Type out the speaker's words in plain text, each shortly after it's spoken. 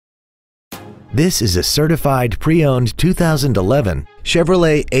This is a certified pre-owned 2011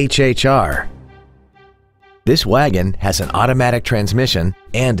 Chevrolet HHR. This wagon has an automatic transmission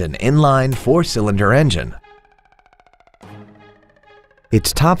and an inline 4-cylinder engine.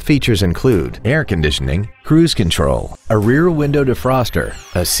 Its top features include air conditioning, cruise control, a rear window defroster,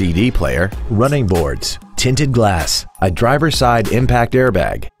 a CD player, running boards, tinted glass, a driver's side impact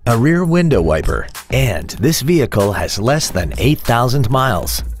airbag, a rear window wiper, and this vehicle has less than 8,000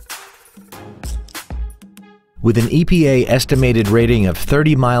 miles. With an EPA estimated rating of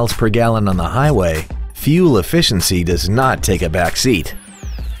 30 miles per gallon on the highway, fuel efficiency does not take a back seat.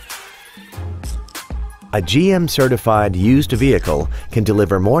 A GM-certified used vehicle can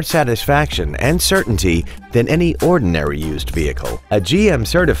deliver more satisfaction and certainty than any ordinary used vehicle. A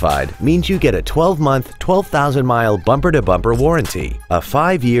GM-certified means you get a 12-month, 12,000-mile bumper-to-bumper warranty, a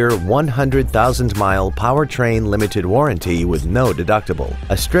 5-year, 100,000-mile powertrain limited warranty with no deductible,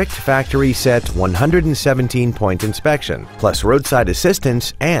 a strict factory-set 117-point inspection, plus roadside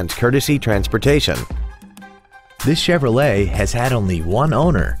assistance and courtesy transportation. This Chevrolet has had only one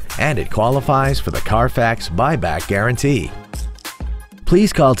owner, and it qualifies for the Carfax buyback guarantee.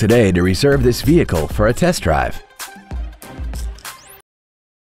 Please call today to reserve this vehicle for a test drive.